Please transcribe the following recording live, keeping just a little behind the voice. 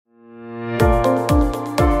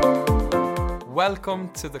welcome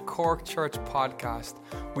to the Cork Church podcast.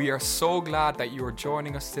 We are so glad that you are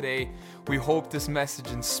joining us today. We hope this message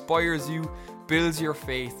inspires you, builds your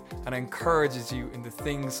faith, and encourages you in the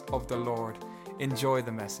things of the Lord. Enjoy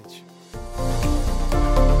the message.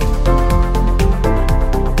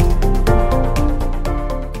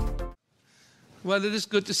 Well, it is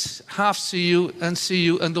good to half see you and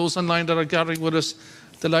those online that are gathering with us.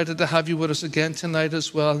 Delighted to have you with us again tonight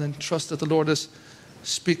as well, and trust that the Lord is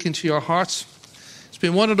speaking to your hearts. It's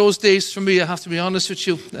been one of those days for me, I have to be honest with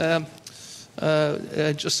you.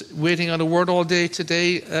 Just waiting on a word all day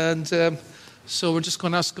today, and so we're just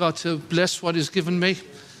going to ask God to bless what He's given me,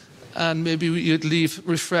 and maybe you'd leave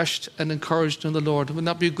refreshed and encouraged in the Lord. Wouldn't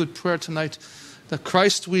that be a good prayer tonight? That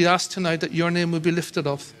Christ, we ask tonight that your name would be lifted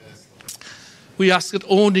up. We ask that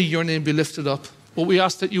only your name be lifted up. But we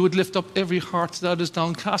ask that you would lift up every heart that is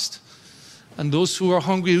downcast. And those who are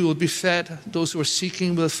hungry will be fed. Those who are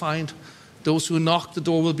seeking will find. Those who knock, the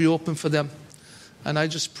door will be open for them. And I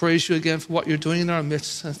just praise you again for what you're doing in our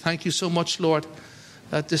midst. And thank you so much, Lord,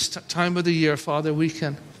 at this time of the year, Father, we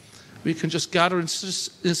can just gather in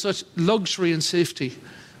such luxury and safety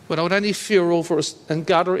without any fear over us, and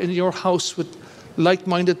gather in your house with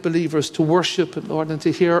like-minded believers to worship, Lord, and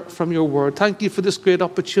to hear from your word. Thank you for this great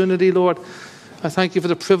opportunity, Lord. I thank you for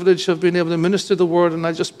the privilege of being able to minister the word, and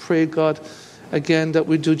I just pray, God, again, that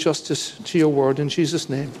we do justice to your word in Jesus'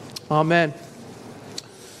 name. Amen.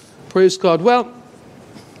 Praise God. Well,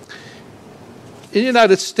 in the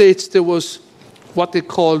United States, there was what they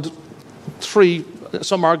called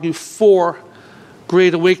some argue 4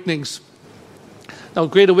 Great Awakenings. Now,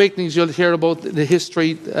 Great Awakenings, you'll hear about the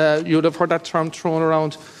history. You would have heard that term thrown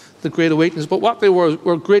around, the Great Awakenings. But what they were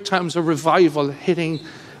great times of revival hitting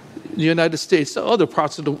the United States. Other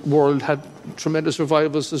parts of the world had tremendous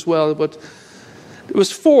revivals as well, but there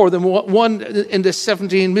was 4 of them. One in the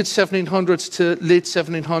mid-1700s to late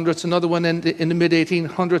 1700s, another one in the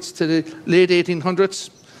mid-1800s to the late 1800s,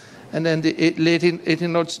 and then the late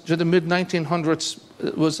 1800s to the mid-1900s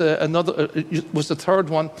was the third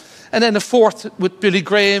one, and then the fourth with Billy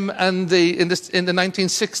Graham. And in the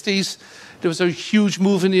 1960s, there was a huge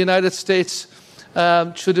move in the United States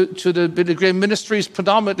to the Billy Graham ministries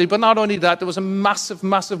predominantly, but not only that, there was a massive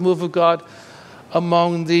move of God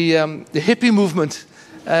among the hippie movement,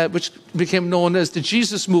 which became known as the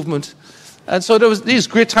Jesus movement. And so there was these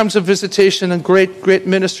great times of visitation and great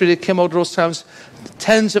ministry that came out of those times.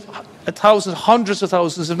 Tens of thousands, hundreds of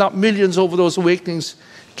thousands, if not millions, over those awakenings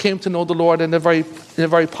came to know the Lord in a very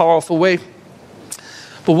powerful way.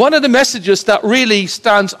 But one of the messages that really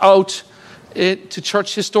stands out to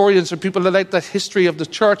church historians or people that like that history of the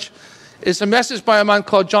church is a message by a man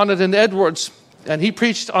called Jonathan Edwards. And he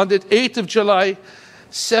preached on the 8th of July,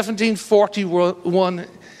 1741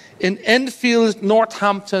 in Enfield,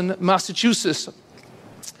 Northampton, Massachusetts.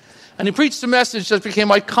 And he preached a message that became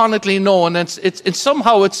iconically known. And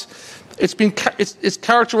it's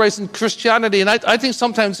characterized in Christianity. And I think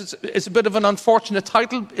sometimes it's a bit of an unfortunate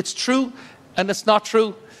title. It's true and it's not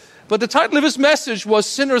true. But the title of his message was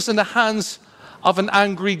Sinners in the Hands of an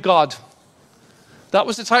Angry God. That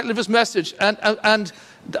was the title of his message. And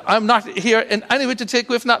I'm not here in any way to take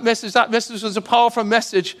away from that message. That message was a powerful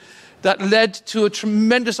message that led to a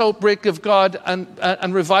tremendous outbreak of God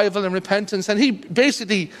and revival and repentance. And he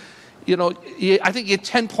basically, I think he had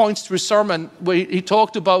 10 points to his sermon where he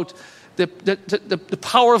talked about the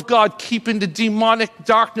power of God keeping the demonic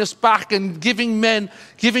darkness back and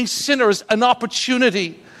giving sinners an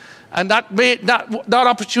opportunity. And that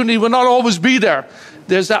opportunity will not always be there.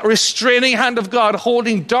 There's that restraining hand of God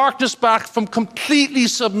holding darkness back from completely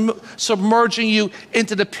submerging you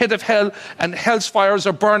into the pit of hell, and hell's fires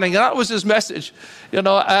are burning. And that was his message,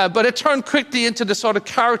 But it turned quickly into the sort of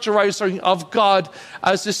characterizing of God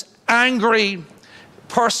as this angry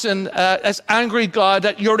person, as angry God,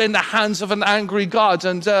 that you're in the hands of an angry God.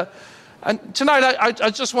 And tonight I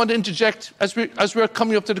just want to interject as we're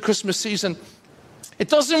coming up to the Christmas season. It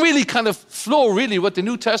doesn't really kind of flow really with the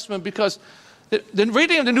New Testament, because the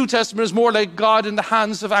reading of the New Testament is more like God in the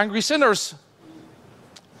hands of angry sinners.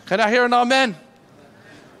 Can I hear an amen?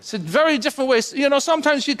 It's a very different way.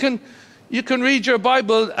 Sometimes you can read your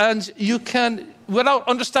Bible and you can, without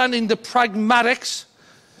understanding the pragmatics,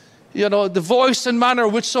 the voice and manner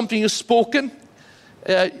in which something is spoken,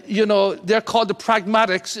 they're called the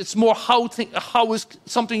pragmatics. It's more how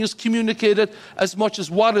something is communicated as much as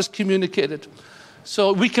what is communicated.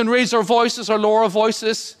 So we can raise our voices or lower our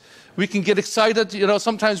voices. We can get excited.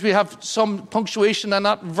 Sometimes we have some punctuation. I'm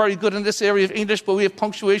not very good in this area of English, but we have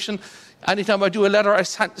punctuation. Anytime I do a letter, I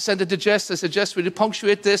send it to Jess. I said, Jess, will you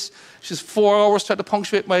punctuate this? She's 4 hours trying to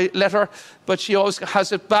punctuate my letter, but she always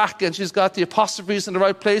has it back, and she's got the apostrophes in the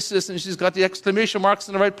right places, and she's got the exclamation marks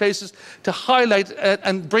in the right places to highlight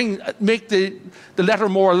and make the letter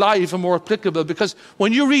more alive and more applicable. Because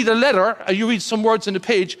when you read a letter, and you read some words in the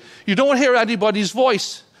page, you don't hear anybody's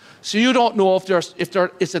voice. So you don't know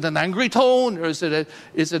is it an angry tone, or is it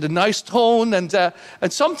a nice tone? And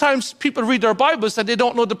sometimes people read their Bibles and they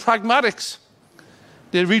don't know the pragmatics.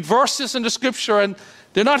 They read verses in the Scripture and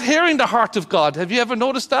they're not hearing the heart of God. Have you ever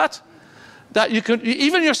noticed that? That you can,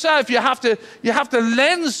 even yourself, you have to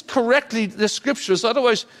lens correctly the Scriptures.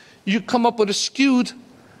 Otherwise, you come up with a skewed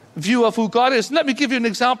view of who God is. And let me give you an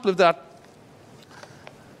example of that.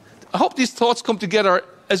 I hope these thoughts come together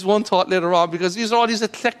as one thought later on, because these are all these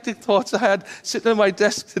eclectic thoughts I had sitting on my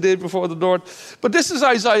desk today before the Lord. But this is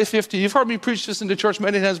Isaiah 50. You've heard me preach this in the church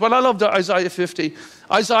many times, but I love the Isaiah 50.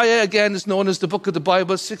 Isaiah, again, is known as the book of the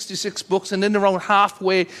Bible, 66 books, and then around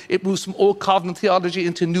halfway, it moves from Old Covenant theology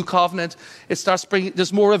into New Covenant. It starts bringing,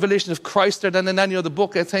 there's more revelation of Christ there than in any other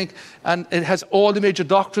book, I think, and it has all the major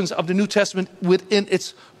doctrines of the New Testament within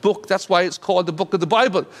its book. That's why it's called the book of the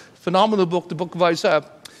Bible. Phenomenal book, the book of Isaiah.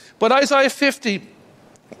 But Isaiah 50,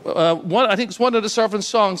 I think it's one of the servant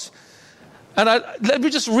songs. And let me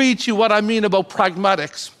just read to you what I mean about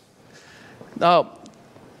pragmatics. Now,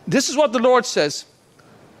 this is what the Lord says.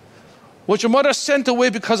 Was your mother sent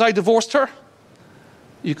away because I divorced her?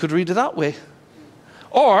 You could read it that way.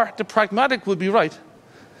 Or the pragmatic would be right.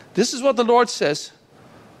 This is what the Lord says.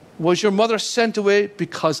 Was your mother sent away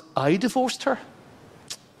because I divorced her?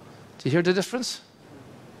 Do you hear the difference?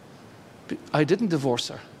 I didn't divorce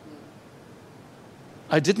her.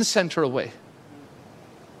 I didn't send her away.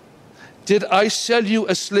 Did I sell you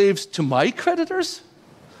as slaves to my creditors?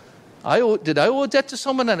 Did I owe a debt to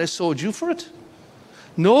someone and I sold you for it?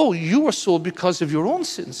 No, you were sold because of your own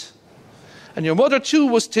sins. And your mother too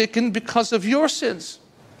was taken because of your sins.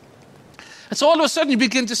 And so all of a sudden you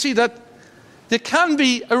begin to see that there can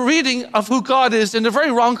be a reading of who God is in a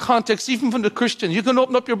very wrong context, even from the Christian. You can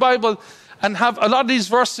open up your Bible and have a lot of these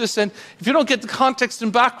verses, and if you don't get the context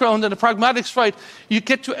and background and the pragmatics right, you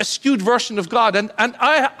get to a skewed version of God. And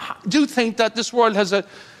I do think that this world has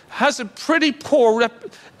a pretty poor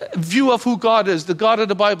view of who God is, the God of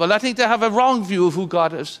the Bible. I think they have a wrong view of who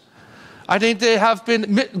God is. I think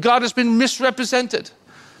God has been misrepresented.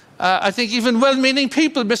 I think even well-meaning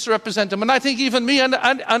people misrepresent him, and I think even me on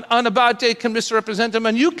a bad day can misrepresent him,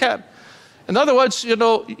 and you can. In other words,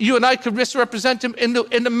 you and I could misrepresent him in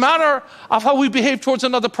the manner of how we behave towards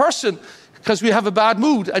another person because we have a bad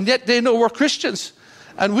mood, and yet they know we're Christians.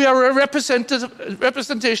 And we are a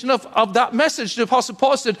representation of that message. The Apostle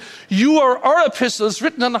Paul said, you are our epistles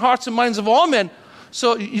written on the hearts and minds of all men.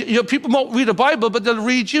 So people won't read the Bible, but they'll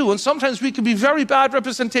read you. And sometimes we can be very bad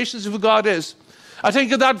representations of who God is. I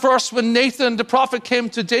think of that verse when Nathan, the prophet, came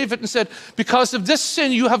to David and said, because of this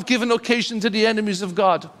sin, you have given occasion to the enemies of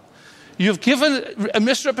God. You've given a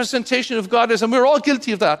misrepresentation of God is, and we're all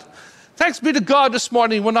guilty of that. Thanks be to God this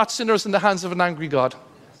morning, we're not sinners in the hands of an angry God.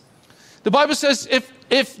 The Bible says,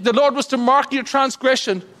 if the Lord was to mark your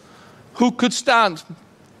transgression, who could stand?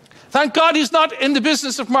 Thank God he's not in the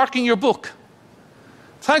business of marking your book.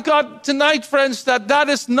 Thank God tonight, friends, that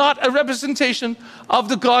is not a representation of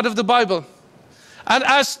the God of the Bible. And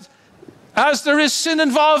as there is sin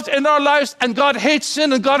involved in our lives, and God hates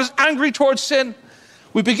sin, and God is angry towards sin,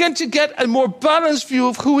 we begin to get a more balanced view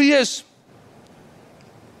of who he is.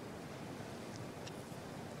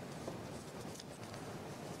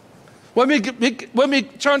 When we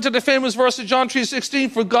turn to the famous verse of John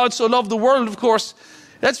 3:16, for God so loved the world, of course,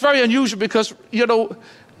 that's very unusual because, the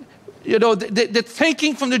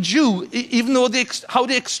thinking from the Jew, even though how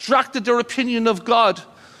they extracted their opinion of God,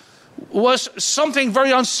 was something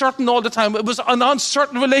very uncertain all the time. It was an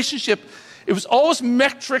uncertain relationship. It was always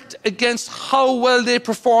metriced against how well they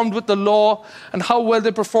performed with the law and how well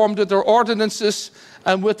they performed with their ordinances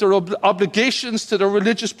and with their obligations to their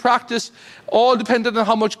religious practice, all depended on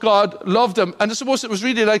how much God loved them. And I suppose it was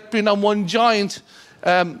really like being on one giant,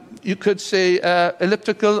 you could say,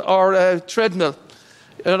 elliptical or treadmill.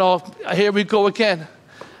 Here we go again.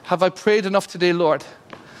 Have I prayed enough today, Lord?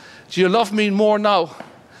 Do you love me more now?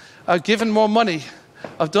 I've given more money.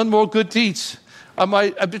 I've done more good deeds. Am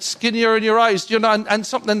I a bit skinnier in your eyes? And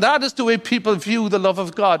that is the way people view the love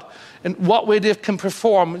of God, and what way they can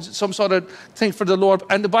perform some sort of thing for the Lord.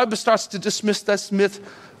 And the Bible starts to dismiss that myth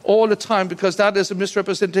all the time because that is a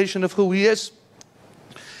misrepresentation of who he is.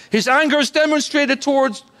 His anger is a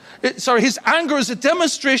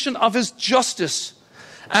demonstration of his justice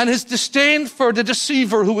and his disdain for the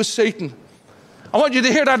deceiver who is Satan. I want you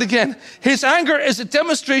to hear that again. His anger is a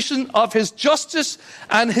demonstration of his justice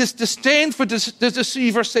and his disdain for the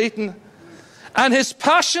deceiver Satan, and his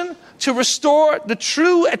passion to restore the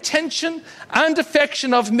true attention and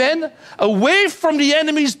affection of men away from the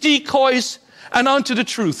enemy's decoys and onto the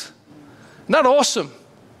truth. Isn't that awesome?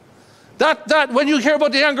 That when you hear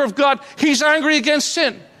about the anger of God, he's angry against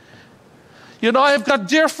sin. You know, I've got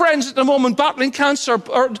dear friends at the moment battling cancer,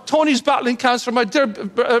 or Tony's battling cancer, my dear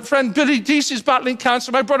friend Billy Deasy's battling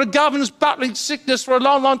cancer, my brother Gavin's battling sickness for a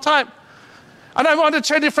long, long time. And I want to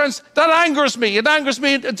tell you, friends, that angers me. It angers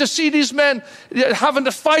me to see these men having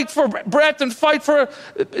to fight for breath and fight for,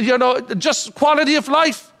 just quality of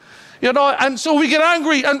life. And so we get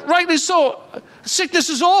angry, and rightly so. Sickness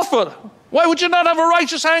is awful. Why would you not have a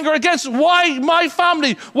righteous anger against it? Why my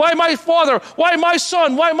family? Why my father? Why my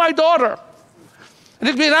son? Why my daughter? And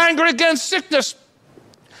it can be an anger against sickness.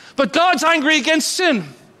 But God's angry against sin,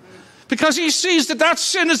 because he sees that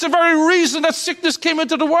sin is the very reason that sickness came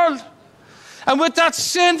into the world. And with that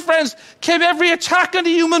sin, friends, came every attack on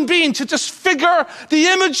the human being to disfigure the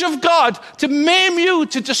image of God, to maim you,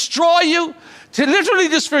 to destroy you, to literally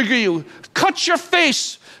disfigure you, cut your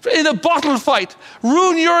face in a bottle fight,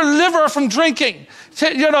 ruin your liver from drinking,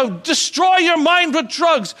 destroy your mind with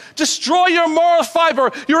drugs, destroy your moral fiber,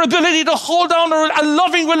 your ability to hold down a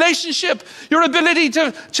loving relationship, your ability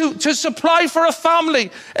to supply for a family.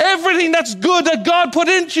 Everything that's good that God put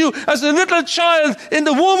into you as a little child in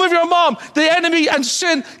the womb of your mom, the enemy and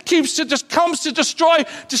sin comes to destroy,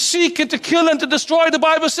 to seek and to kill and to destroy, the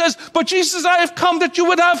Bible says. But Jesus says, I have come that you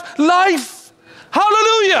would have life.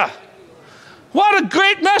 Hallelujah. What a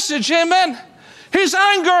great message, amen. His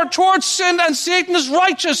anger towards sin and Satan is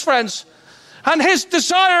righteous, friends. And his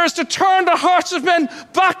desire is to turn the hearts of men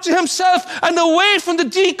back to himself and away from the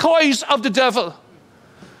decoys of the devil.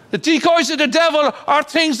 The decoys of the devil are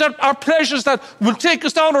things that are pleasures that will take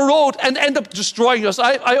us down a road and end up destroying us.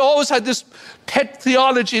 I always had this pet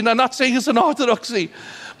theology, and I'm not saying it's an orthodoxy,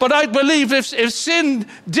 but I believe if sin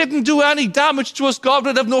didn't do any damage to us, God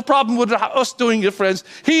would have no problem with us doing it, friends.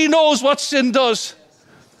 He knows what sin does.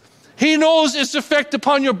 He knows its effect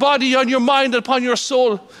upon your body, on your mind, upon your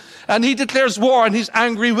soul. And he declares war, and he's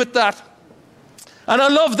angry with that. And I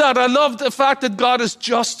love that. I love the fact that God is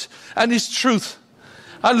just and he's truth.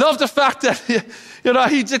 I love the fact that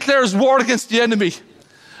he declares war against the enemy.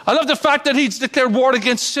 I love the fact that he's declared war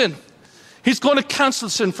against sin. He's going to cancel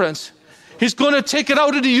sin, friends. He's going to take it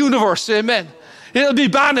out of the universe, amen. It'll be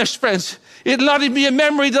banished, friends. It'll not even be a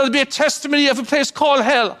memory. There'll be a testimony of a place called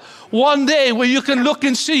hell. One day where you can look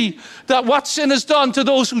and see that what sin has done to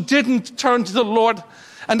those who didn't turn to the Lord.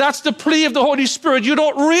 And that's the plea of the Holy Spirit. You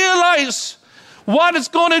don't realize what it's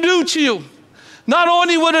going to do to you. Not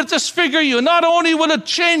only will it disfigure you, not only will it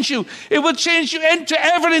change you, it will change you into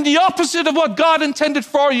everything the opposite of what God intended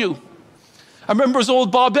for you. I remember his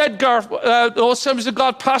old Bob Edgar, old Assemblies of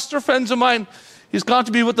God pastor, friends of mine. He's gone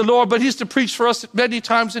to be with the Lord, but he used to preach for us many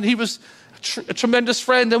times, and he was a tremendous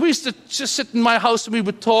friend. And we used to just sit in my house and we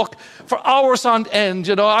would talk for hours on end.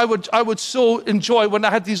 I would so enjoy when I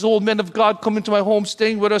had these old men of God come into my home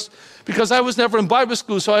staying with us, because I was never in Bible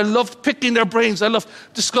school, so I loved picking their brains. I loved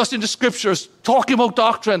discussing the scriptures, talking about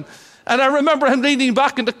doctrine. And I remember him leaning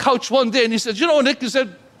back on the couch one day and he said, Nick, he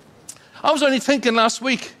said, I was only thinking last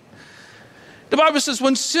week. The Bible says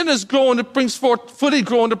when sin is grown, it brings forth, fully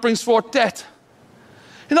grown, it brings forth death.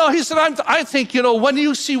 He said, I think, when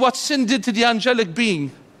you see what sin did to the angelic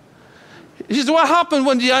being, he said, what happened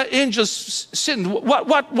when the angels sinned?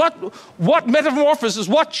 What metamorphosis,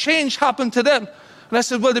 what change happened to them? And I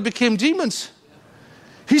said, well, they became demons.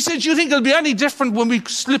 He said, do you think it'll be any different when we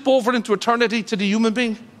slip over into eternity to the human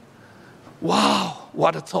being? Wow,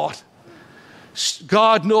 what a thought.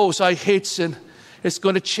 God knows I hate sin. It's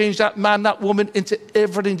going to change that man, that woman into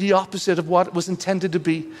everything the opposite of what it was intended to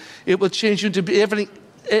be. It will change you to be everything,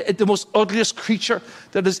 the most ugliest creature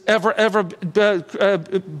that has ever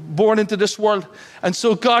born into this world. And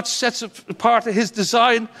so God sets apart his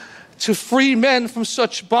design to free men from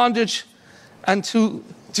such bondage and to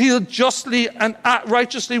deal justly and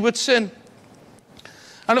righteously with sin.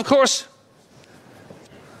 And of course,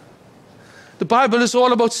 the Bible is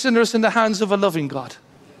all about sinners in the hands of a loving God.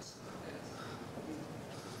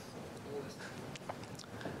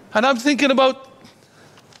 And I'm thinking about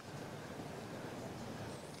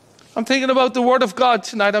the Word of God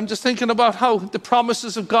tonight. I'm just thinking about how the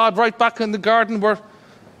promises of God right back in the garden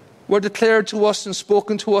were declared to us and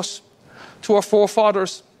spoken to us, to our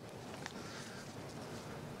forefathers.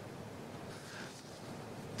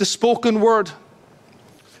 The spoken word.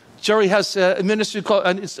 Jerry has a ministry called,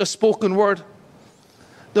 and it's a spoken word.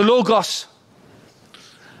 The Logos.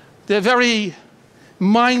 The very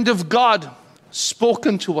mind of God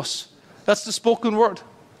spoken to us. That's the spoken word.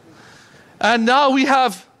 And now we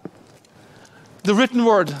have the written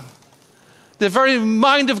word, the very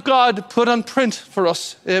mind of God put on print for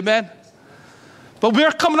us. Amen. But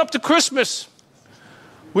we're coming up to Christmas,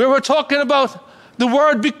 where we're talking about the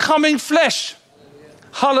word becoming flesh.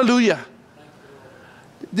 Hallelujah.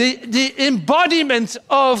 The embodiment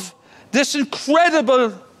of this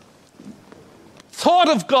incredible thought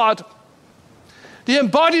of God, the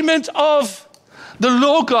embodiment of the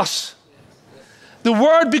Logos, the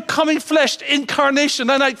word becoming flesh, incarnation.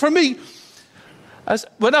 And for me,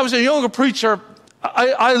 when I was a younger preacher,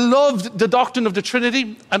 I loved the doctrine of the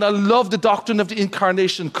Trinity, and I loved the doctrine of the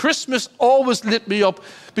incarnation. Christmas always lit me up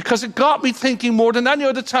because it got me thinking more than any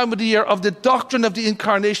other time of the year of the doctrine of the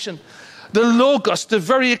incarnation. The Logos, the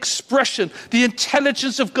very expression, the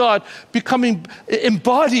intelligence of God becoming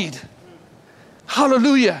embodied.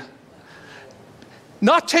 Hallelujah.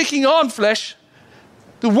 Not taking on flesh.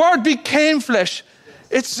 The word became flesh.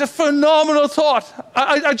 It's a phenomenal thought.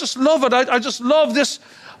 I just love it. I just love this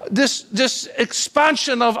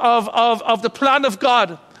expansion of the plan of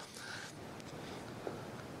God.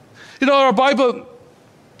 You know, our Bible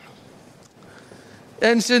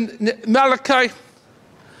ends in Malachi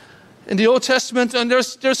in the Old Testament, and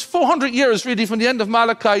there's 400 years really from the end of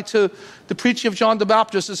Malachi to the preaching of John the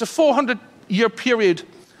Baptist. It's a 400-year period,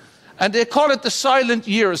 and they call it the silent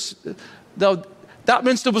years. Now, that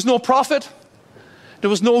means there was no prophet, there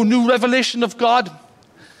was no new revelation of God.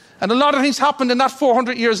 And a lot of things happened in that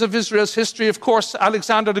 400 years of Israel's history. Of course,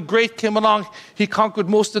 Alexander the Great came along. He conquered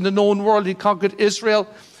most of the known world. He conquered Israel.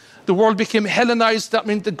 The world became Hellenized. That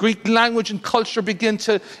meant the Greek language and culture began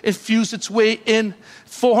to infuse its way in.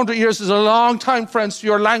 400 years is a long time, friends, for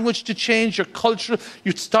your language to change, your culture.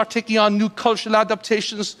 You start taking on new cultural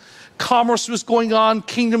adaptations. Commerce was going on.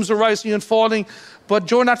 Kingdoms were rising and falling. But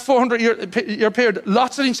during that 400-year period,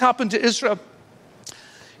 lots of things happened to Israel.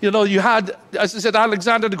 You know, you had, as I said,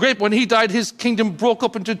 Alexander the Great. When he died, his kingdom broke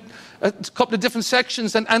up into a couple of different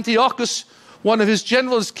sections. And Antiochus, one of his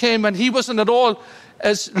generals, came, and he wasn't at all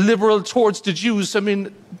as liberal towards the Jews. I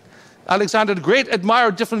mean, Alexander the Great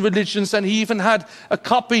admired different religions, and he even had a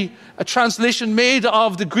translation made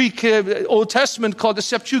of the Greek Old Testament called the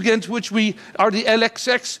Septuagint, which we are the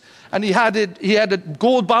LXX. And he had it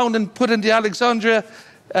gold bound and put in the Alexandria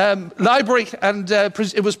library, and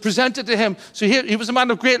it was presented to him. So he was a man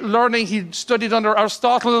of great learning. He studied under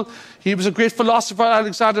Aristotle. He was a great philosopher,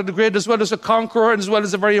 Alexander the Great, as well as a conqueror and as well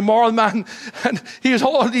as a very immoral man. And he had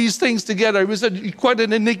all these things together. He was quite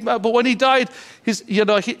an enigma. But when he died,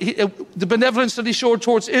 the benevolence that he showed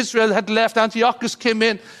towards Israel had left. Antiochus came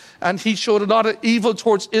in, and he showed a lot of evil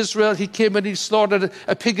towards Israel. He came in, he slaughtered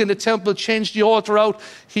a pig in the temple, changed the altar out.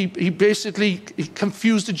 He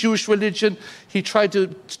confused the Jewish religion. He tried to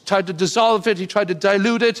dissolve it. He tried to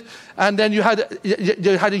dilute it. And then you had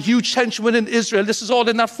a huge tension within Israel. This is all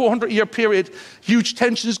in that 400-year period. Huge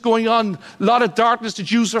tensions going on. A lot of darkness. The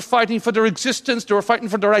Jews were fighting for their existence. They were fighting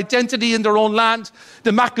for their identity in their own land.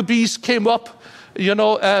 The Maccabees came up.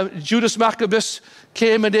 Judas Maccabeus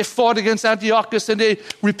came, and they fought against Antiochus, and they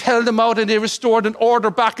repelled him out, and they restored an order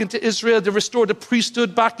back into Israel. They restored the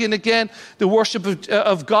priesthood back in again. The worship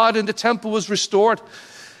of God in the temple was restored.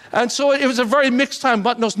 And so it was a very mixed time,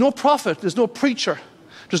 but there's no prophet, there's no preacher,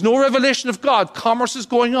 there's no revelation of God. Commerce is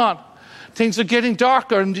going on. Things are getting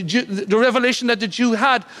darker, and the revelation that the Jew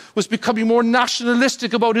had was becoming more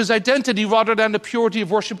nationalistic about his identity rather than the purity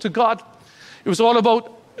of worship to God. It was all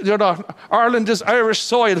about, Ireland is Irish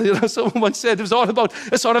soil. Someone said it was all about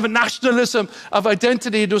a sort of a nationalism of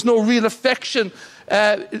identity. There was no real affection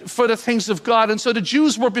for the things of God. And so the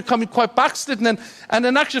Jews were becoming quite backslidden. And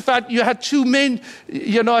in actual fact, you had two main,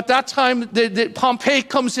 at that time, Pompey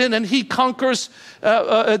comes in and he conquers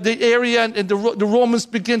the area, and the Romans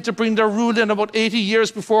begin to bring their rule in about 80 years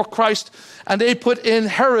before Christ. And they put in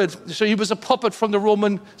Herod. So he was a puppet from the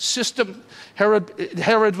Roman system.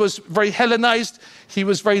 Herod was very Hellenized. He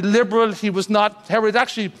was very liberal. Herod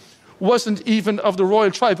actually wasn't even of the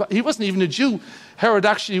royal tribe. He wasn't even a Jew. Herod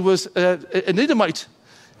actually was an Edomite.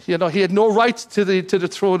 He had no right to the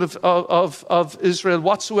throne of Israel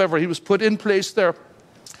whatsoever. He was put in place there.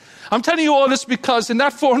 I'm telling you all this because in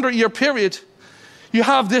that 400-year period, you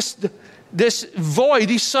have this void,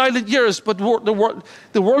 these silent years, but the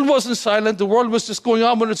world wasn't silent. The world was just going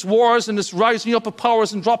on with its wars and its rising up of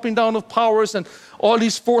powers and dropping down of powers, and all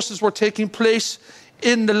these forces were taking place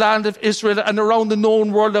in the land of Israel and around the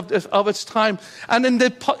known world of its time. And in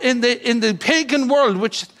the pagan world,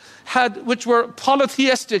 which which were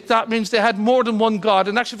polytheistic. That means they had more than one God.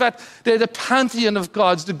 In actual fact, they had a pantheon of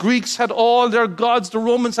gods. The Greeks had all their gods. The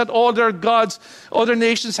Romans had all their gods. Other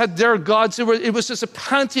nations had their gods. It was just a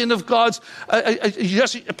pantheon of gods,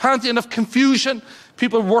 a pantheon of confusion.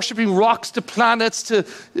 People worshiping rocks to planets to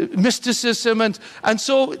mysticism. And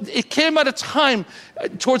so it came at a time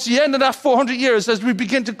towards the end of that 400 years as we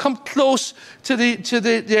begin to come close to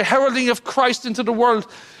the heralding of Christ into the world.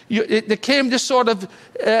 There came this sort of,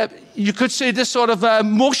 you could say this sort of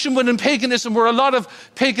motion within paganism where a lot of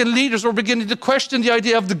pagan leaders were beginning to question the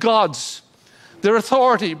idea of the gods, their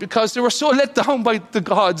authority, because they were so let down by the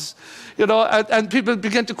gods, and people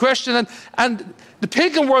began to question. And the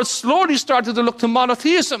pagan world slowly started to look to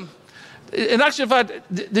monotheism. In actual fact,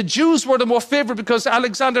 the Jews were the more favored because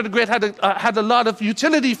Alexander the Great had a lot of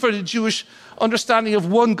utility for the Jewish understanding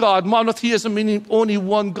of one God, monotheism meaning only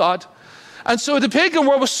one God. And so the pagan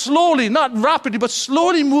world was slowly, not rapidly, but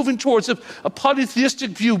slowly moving towards a polytheistic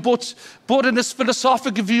view, both in its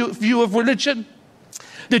philosophical view of religion.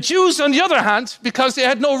 The Jews, on the other hand, because they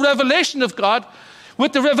had no revelation of God,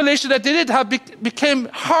 with the revelation that they did have, became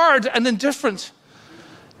hard and indifferent.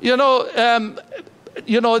 They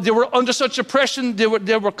were under such oppression. They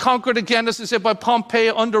were conquered again, as I said, by Pompey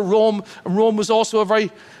under Rome. Rome was also a very,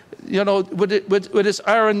 with its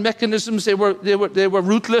iron mechanisms, they were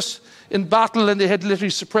ruthless in battle, and they had literally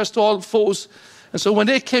suppressed all foes. And so when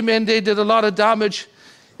they came in, they did a lot of damage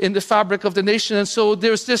in the fabric of the nation. And so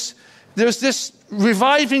there's this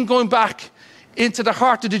reviving going back into the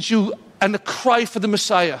heart of the Jew and a cry for the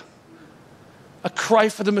Messiah. A cry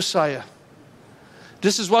for the Messiah.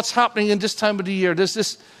 This is what's happening in this time of the year. There's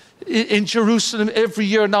this in Jerusalem every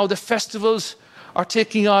year now. The festivals are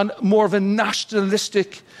taking on more of a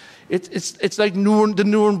nationalistic. It's like the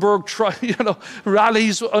Nuremberg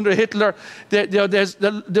rallies under Hitler.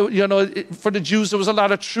 For the Jews there was a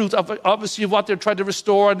lot of truth, obviously, of what they're trying to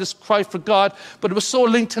restore and this cry for God. But it was so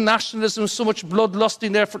linked to nationalism, so much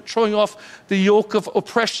bloodlusting there for throwing off the yoke of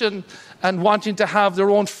oppression and wanting to have their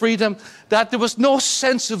own freedom, that there was no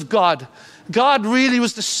sense of God. God really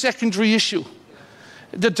was the secondary issue.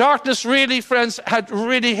 The darkness really, friends, had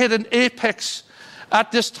really hit an apex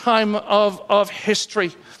at this time of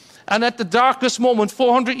history. And at the darkest moment,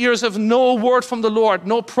 400 years of no word from the Lord,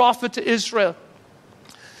 no prophet to Israel.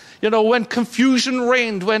 When confusion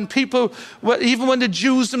reigned, when people, even when the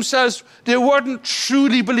Jews themselves, they weren't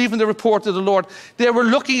truly believing the report of the Lord. They were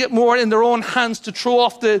looking at more in their own hands to throw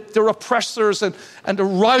off their oppressors and to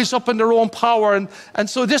rise up in their own power. And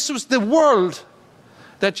so this was the world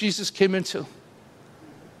that Jesus came into.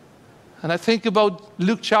 And I think about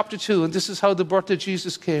Luke chapter 2, and this is how the birth of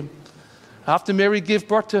Jesus came. After Mary gave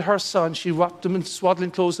birth to her son, she wrapped him in swaddling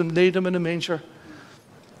clothes and laid him in a manger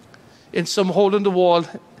in some hole in the wall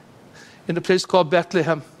in a place called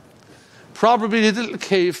Bethlehem, probably a little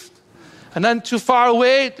cave. And then too far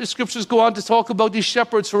away, the scriptures go on to talk about these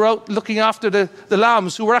shepherds who were out looking after the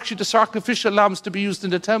lambs, who were actually the sacrificial lambs to be used in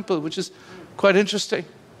the temple, which is quite interesting.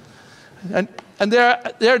 And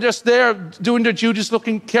they're just there doing their duties,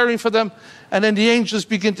 caring for them, and then the angels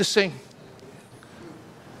begin to sing.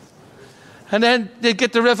 And then they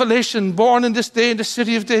get the revelation, born in this day in the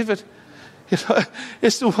city of David.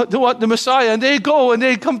 It's the Messiah. And they go and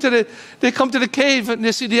they come to the cave, and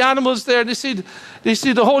they see the animals there. They see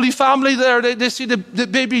the Holy Family there. They see the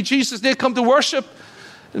baby Jesus. They come to worship.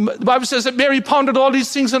 The Bible says that Mary pondered all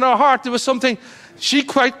these things in her heart. There was something she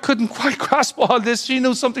couldn't quite grasp all this. She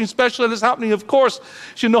knew something special is happening. Of course,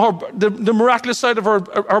 she knew the miraculous side of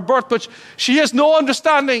her birth, but she has no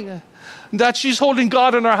understanding that she's holding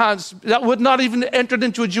God in her hands. That would not even enter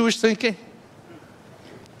into a Jewish thinking.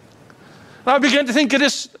 I began to think of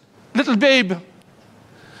this little babe,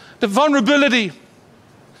 the vulnerability.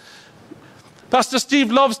 Pastor Steve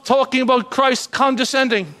loves talking about Christ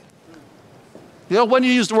condescending. When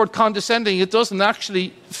you use the word condescending, it doesn't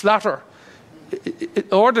actually flatter.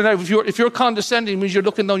 Ordinarily, if you're condescending, it means you're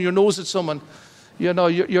looking down your nose at someone.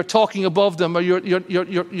 You're talking above them, or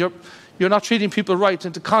you're not treating people right,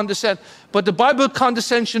 and to condescend. But the Bible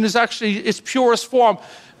condescension is actually its purest form,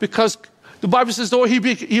 because the Bible says, though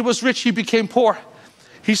he was rich, he became poor.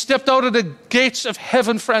 He stepped out of the gates of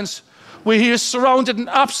heaven, friends, where he is surrounded in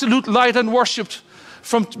absolute light and worshipped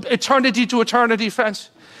from eternity to eternity, friends.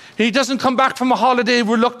 He doesn't come back from a holiday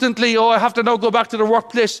reluctantly. I have to now go back to the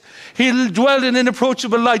workplace. He'll dwell in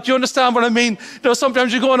inapproachable light. Do you understand what I mean?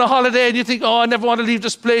 Sometimes you go on a holiday and you think, I never want to leave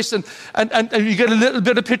this place. And you get a little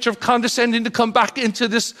bit of picture of condescending to come back into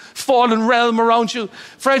this fallen realm around you.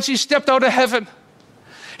 Friends, he stepped out of heaven.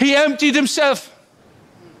 He emptied himself.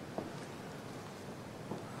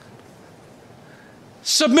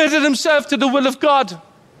 Submitted himself to the will of God.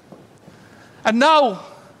 And now,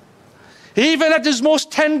 even at his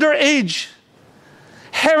most tender age,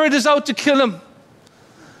 Herod is out to kill him.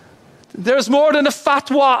 There's more than a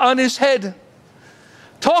fatwa on his head.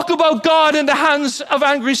 Talk about God in the hands of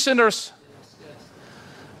angry sinners.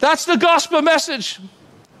 That's the gospel message.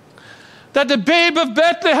 That the babe of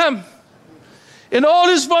Bethlehem, in all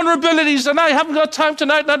his vulnerabilities, and I haven't got time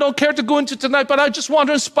tonight, and I don't care to go into tonight, but I just want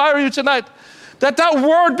to inspire you tonight, that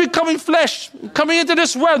word becoming flesh, coming into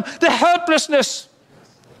this realm, the helplessness,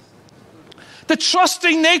 the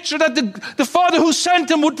trusting nature that the Father who sent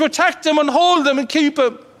him would protect him and hold him and keep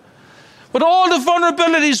him. With all the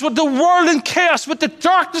vulnerabilities, with the world in chaos, with the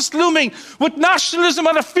darkness looming, with nationalism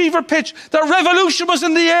at a fever pitch, the revolution was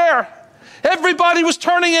in the air. Everybody was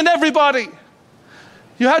turning in everybody.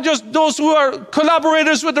 You had just those who are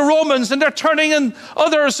collaborators with the Romans, and they're turning in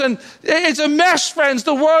others. And it's a mess, friends.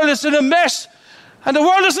 The world is in a mess. And the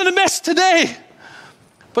world is in a mess today.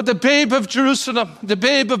 But the babe of Jerusalem, the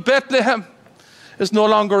babe of Bethlehem, is no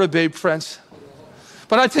longer a babe, friends.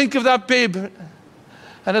 But I think of that babe,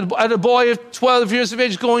 and a boy of 12 years of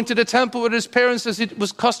age going to the temple with his parents as it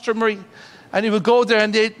was customary. And he would go there,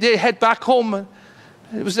 and they head back home.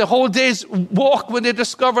 It was a whole day's walk when they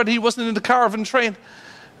discovered he wasn't in the caravan train.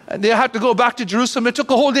 And they had to go back to Jerusalem. It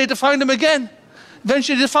took a whole day to find him again.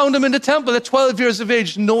 Eventually they found him in the temple at 12 years of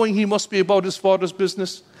age, knowing he must be about his Father's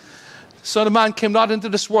business. The Son of Man came not into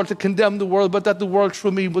this world to condemn the world, but that the world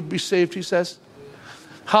through me would be saved, he says.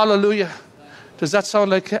 Hallelujah. Does that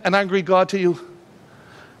sound like an angry God to you?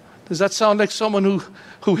 Does that sound like someone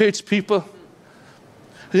who hates people?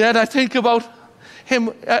 Yet I think about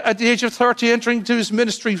him at the age of 30 entering into his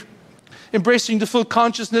ministry, embracing the full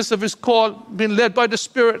consciousness of his call, being led by the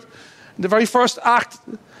Spirit. In the very first act,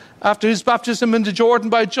 after his baptism in the Jordan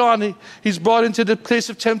by John, he's brought into the place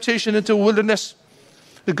of temptation, into a wilderness.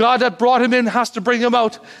 The God that brought him in has to bring him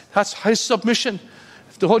out. That's his submission.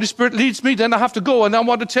 If the Holy Spirit leads me, then I have to go. And I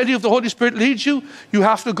want to tell you, if the Holy Spirit leads you, you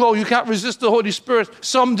have to go. You can't resist the Holy Spirit.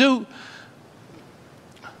 Some do.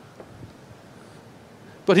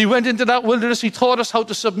 But he went into that wilderness. He taught us how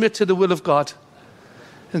to submit to the will of God.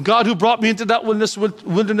 And God who brought me into that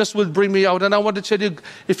wilderness will bring me out. And I want to tell you,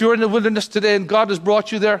 if you're in the wilderness today and God has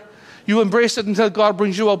brought you there, you embrace it until God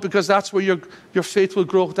brings you out, because that's where your faith will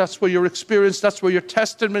grow. That's where your experience, that's where your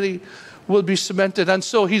testimony will be cemented. And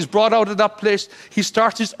so he's brought out of that place. He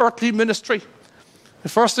starts his earthly ministry. The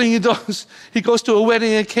first thing he does, he goes to a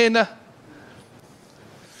wedding in Cana.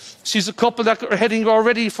 Sees a couple that are heading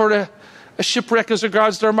already for a shipwreck as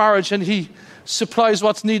regards their marriage, and he supplies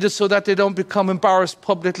what's needed so that they don't become embarrassed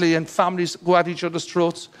publicly and families go at each other's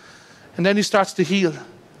throats. And then he starts to heal.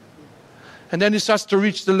 And then he starts to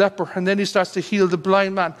reach the leper. And then he starts to heal the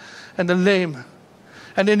blind man and the lame.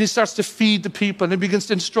 And then he starts to feed the people, and he begins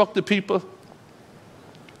to instruct the people.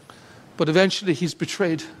 But eventually he's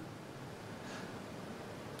betrayed.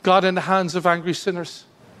 God in the hands of angry sinners.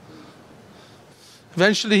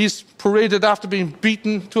 Eventually he's paraded after being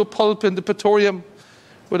beaten to a pulp in the Praetorium,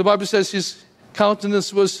 where the Bible says his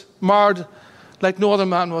countenance was marred like no other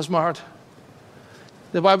man was marred.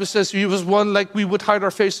 The Bible says he was one like we would hide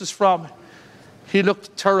our faces from. He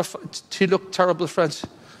looked terrified. He looked terrible, friends.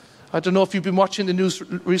 I don't know if you've been watching the news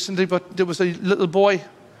recently, but there was a little boy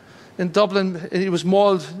in Dublin, and he was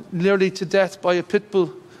mauled nearly to death by a pit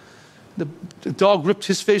bull. The dog ripped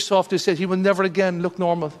his face off. They said he will never again look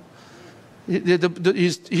normal.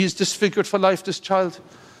 He's disfigured for life, this child.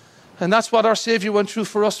 And that's what our Savior went through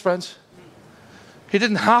for us, friends. He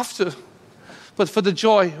didn't have to, but for the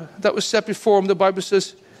joy that was set before him, the Bible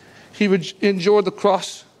says he would endure the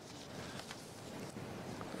cross.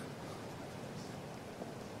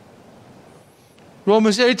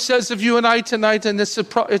 Romans 8 says of you and I tonight, and it's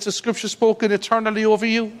a scripture spoken eternally over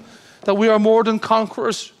you, that we are more than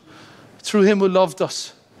conquerors through him who loved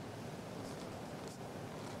us.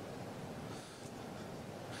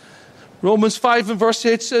 Romans 5 and verse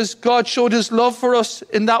 8 says, God showed his love for us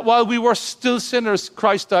in that while we were still sinners,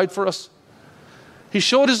 Christ died for us. He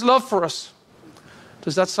showed his love for us.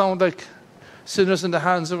 Does that sound like sinners in the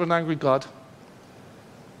hands of an angry God?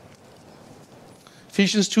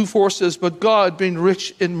 Ephesians 2:4 says, but God, being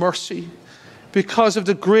rich in mercy, because of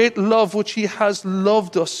the great love which he has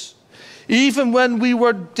loved us, even when we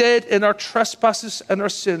were dead in our trespasses and our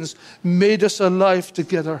sins, made us alive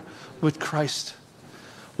together with Christ.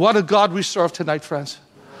 What a God we serve tonight, friends.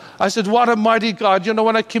 I said, what a mighty God. You know,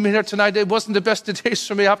 when I came in here tonight, it wasn't the best of days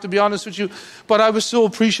for me, I have to be honest with you. But I was so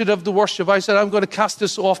appreciative of the worship. I said, I'm going to cast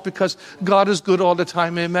this off because God is good all the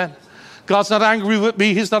time. Amen. God's not angry with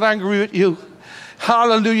me. He's not angry with you.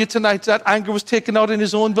 Hallelujah tonight. That anger was taken out in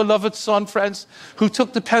his own beloved Son, friends, who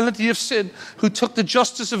took the penalty of sin, who took the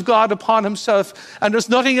justice of God upon himself. And there's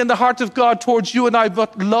nothing in the heart of God towards you and I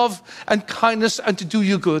but love and kindness and to do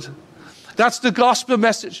you good. That's the gospel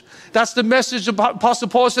message. That's the message Apostle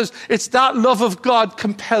Paul says. It's that love of God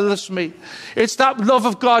compels me. It's that love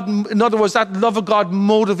of God. In other words, that love of God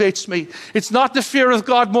motivates me. It's not the fear of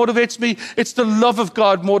God motivates me. It's the love of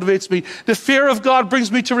God motivates me. The fear of God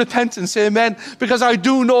brings me to repentance. Amen. Because I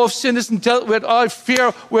do know if sin isn't dealt with, I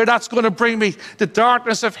fear where that's going to bring me. The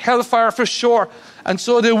darkness of hellfire for sure. And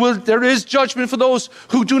so there is judgment for those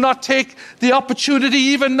who do not take the opportunity,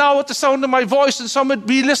 even now at the sound of my voice, and some would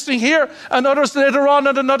be listening here and others later on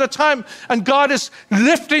at another time. And God is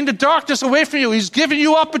lifting the darkness away from you. He's giving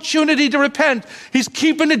you opportunity to repent. He's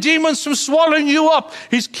keeping the demons from swallowing you up.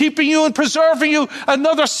 He's keeping you and preserving you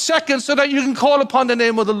another second so that you can call upon the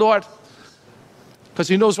name of the Lord. Because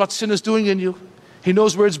he knows what sin is doing in you. He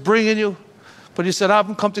knows where it's bringing you. But he said, I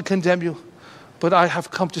haven't come to condemn you, but I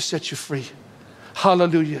have come to set you free.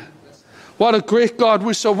 Hallelujah. What a great God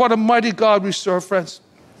we serve. What a mighty God we serve, friends.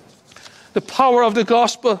 The power of the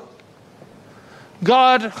gospel.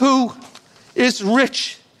 God who is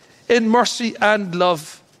rich in mercy and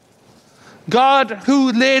love. God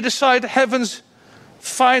who laid aside heaven's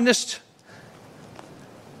finest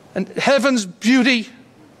and heaven's beauty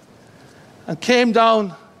and came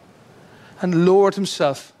down and lowered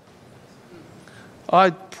himself. I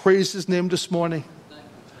praise his name this morning.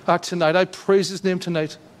 Tonight. I praise his name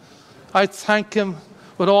tonight. I thank him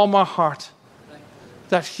with all my heart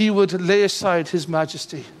that he would lay aside his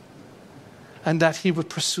majesty and that he would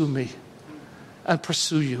pursue me and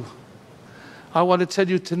pursue you. I want to tell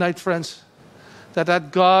you tonight, friends,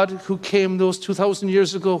 that God who came those 2,000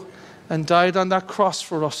 years ago and died on that cross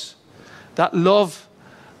for us, that love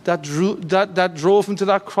that drove him to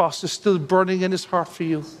that cross is still burning in his heart for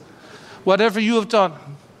you. Whatever you have done,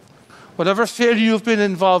 whatever failure you've been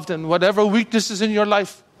involved in, whatever weaknesses in your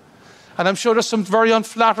life, and I'm sure there's some very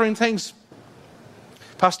unflattering things.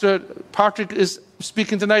 Pastor Patrick is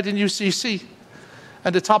speaking tonight in UCC,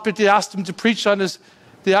 and the topic they asked him to preach on is,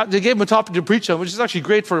 they gave him a topic to preach on, which is actually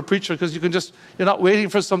great for a preacher because you're not waiting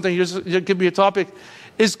for something, you give me a topic.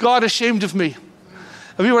 Is God ashamed of me?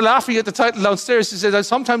 And we were laughing at the title downstairs. He said,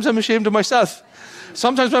 sometimes I'm ashamed of myself.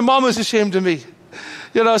 Sometimes my mom is ashamed of me.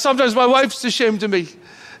 Sometimes my wife's ashamed of me.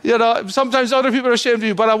 Sometimes other people are ashamed of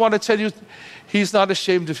you, but I want to tell you, he's not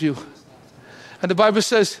ashamed of you. And the Bible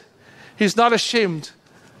says he's not ashamed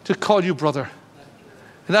to call you brother.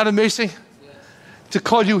 Isn't that amazing? To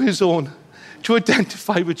call you his own, to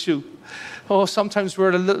identify with you. Oh, sometimes we're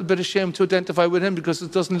a little bit ashamed to identify with him because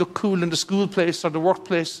it doesn't look cool in the school place or the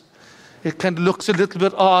workplace. It kind of looks a little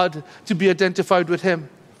bit odd to be identified with him.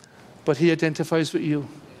 But he identifies with you.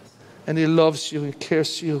 And he loves you and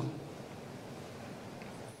cares for you.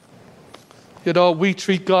 We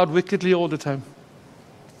treat God wickedly all the time.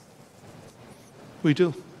 We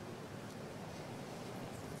do.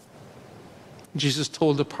 Jesus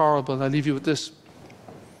told a parable, and I'll leave you with this.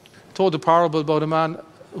 He told a parable about a man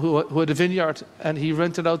who had a vineyard, and he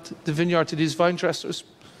rented out the vineyard to these vine dressers.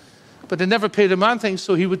 But they never paid a man things,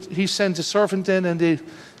 so he sent a servant in, and they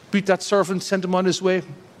beat that servant, sent him on his way.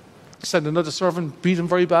 Sent another servant, beat him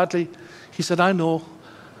very badly. He said, I know,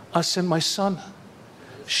 I'll send my son.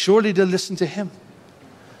 Surely they'll listen to him.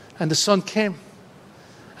 And the son came.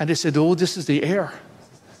 And they said, oh, this is the heir.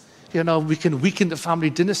 We can weaken the family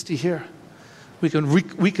dynasty here. We can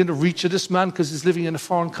weaken the reach of this man because he's living in a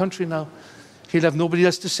foreign country now. He'll have nobody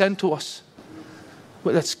else to send to us.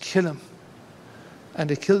 Well, let's kill him. And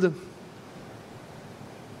they killed him.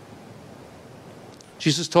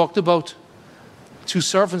 Jesus talked about two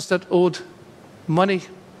servants that owed money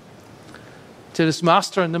to this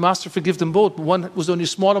master, and the master forgave them both. One was only a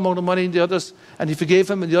small amount of money, and he forgave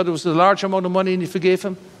him, and the other was a large amount of money, and he forgave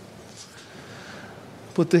him.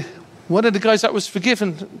 But one of the guys that was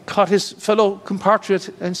forgiven caught his fellow compatriot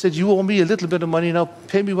and said, you owe me a little bit of money, now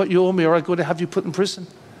pay me what you owe me or I'm going to have you put in prison.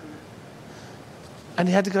 And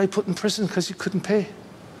he had the guy put in prison because he couldn't pay.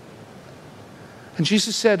 And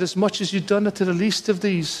Jesus said, as much as you've done it to the least of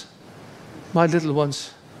these, my little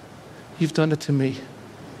ones, you've done it to me.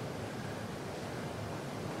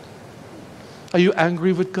 Are you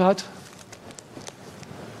angry with God?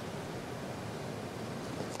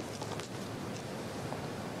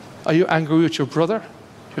 Are you angry with your brother,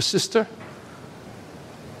 your sister?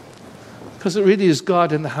 Because it really is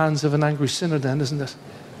God in the hands of an angry sinner then, isn't it?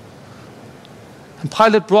 And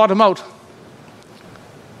Pilate brought him out.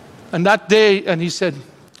 And that day, and he said,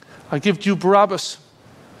 I give you Barabbas.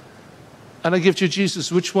 And I give you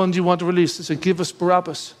Jesus. Which one do you want to release? He said, give us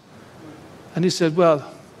Barabbas. And he said, well,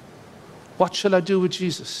 what shall I do with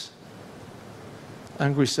Jesus?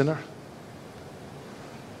 Angry sinner.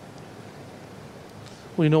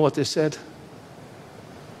 We know what they said.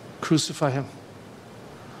 Crucify him.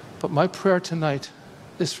 But my prayer tonight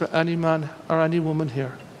is for any man or any woman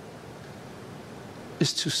here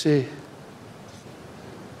is to say,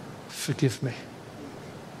 forgive me,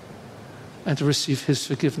 and to receive his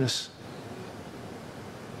forgiveness.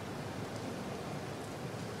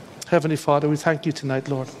 Heavenly Father, we thank you tonight,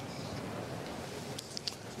 Lord.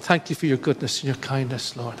 Thank you for your goodness and your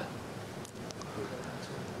kindness, Lord.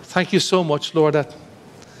 Thank you so much, Lord, that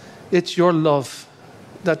it's your love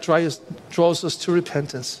that draws us to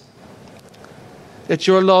repentance. It's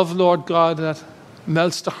your love, Lord God, that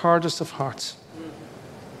melts the hardest of hearts.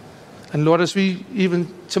 And Lord, as we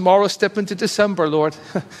even tomorrow step into December, Lord,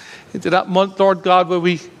 into that month, Lord God, where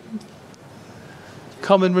we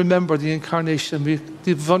come and remember the incarnation,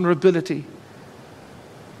 the vulnerability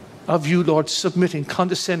of you, Lord, submitting,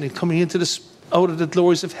 condescending, coming into out of the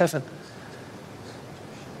glories of heaven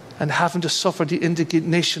and having to suffer the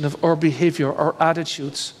indignation of our behavior, our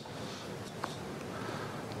attitudes,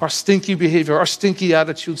 our stinky behavior, our stinky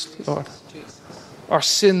attitudes, Lord. Our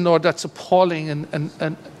sin, Lord, that's appalling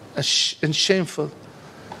and shameful.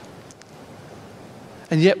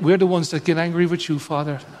 And yet we're the ones that get angry with you,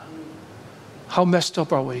 Father. How messed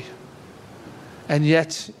up are we? And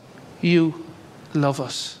yet you love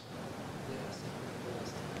us.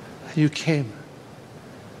 You came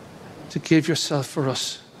to give yourself for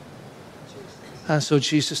us. And so,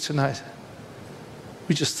 Jesus, tonight,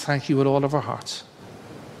 we just thank you with all of our hearts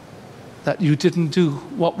that you didn't do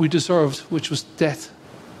what we deserved, which was death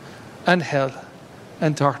and hell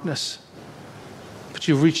and darkness. But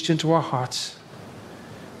you reached into our hearts.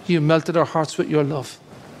 You melted our hearts with your love.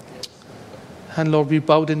 And Lord, we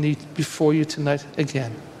bow the knee before you tonight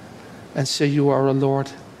again and say you are our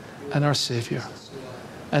Lord and our Savior.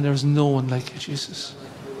 And there is no one like you, Jesus.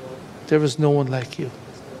 There is no one like you.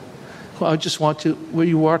 Well, I just want to, where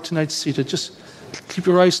you are tonight seated, just keep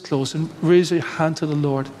your eyes closed and raise your hand to the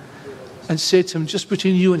Lord and say to him, just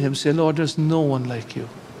between you and him, say, Lord, there's no one like you.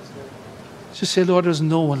 Just say, Lord, there's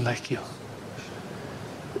no one like you.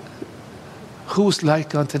 Who is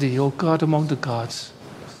like unto thee, O God among the gods?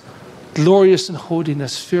 Glorious in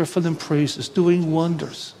holiness, fearful in praises, doing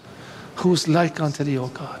wonders. Who is like unto thee, O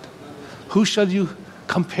God? Who shall you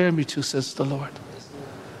compare me to, says the Lord?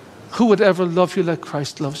 Who would ever love you like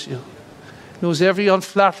Christ loves you? Knows every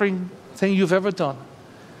unflattering thing you've ever done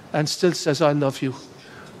and still says, I love you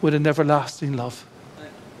with an everlasting love.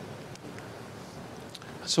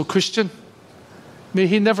 So, Christian, may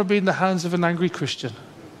he never be in the hands of an angry Christian.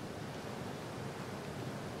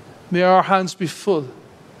 May our hands be full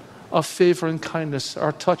of favor and kindness,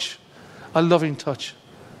 our touch, a loving touch,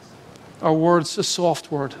 our words, a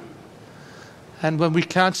soft word. And when we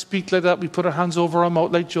can't speak like that, we put our hands over our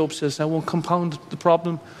mouth, like Job says. I won't compound the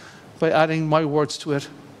problem by adding my words to it.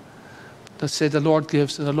 Let's say the Lord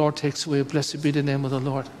gives and the Lord takes away. Blessed be the name of the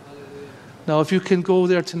Lord. Now, if you can go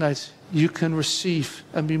there tonight, you can receive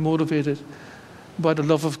and be motivated by the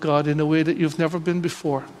love of God in a way that you've never been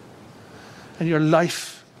before. And your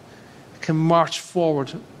life can march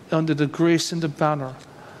forward under the grace and the banner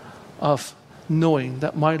of knowing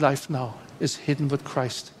that my life now is hidden with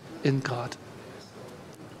Christ in God.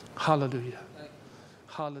 Hallelujah.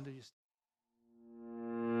 Hallelujah.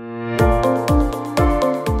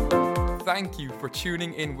 Thank you for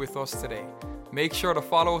tuning in with us today. Make sure to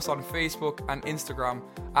follow us on Facebook and Instagram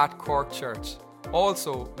at Cork Church.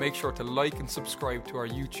 Also, make sure to like and subscribe to our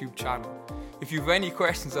YouTube channel. If you have any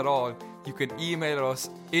questions at all, you can email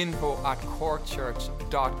us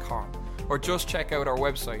info@corkchurch.com or just check out our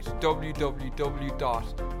website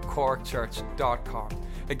www.corkchurch.com.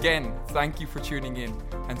 Again, thank you for tuning in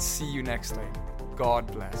and see you next time. God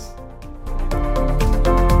bless.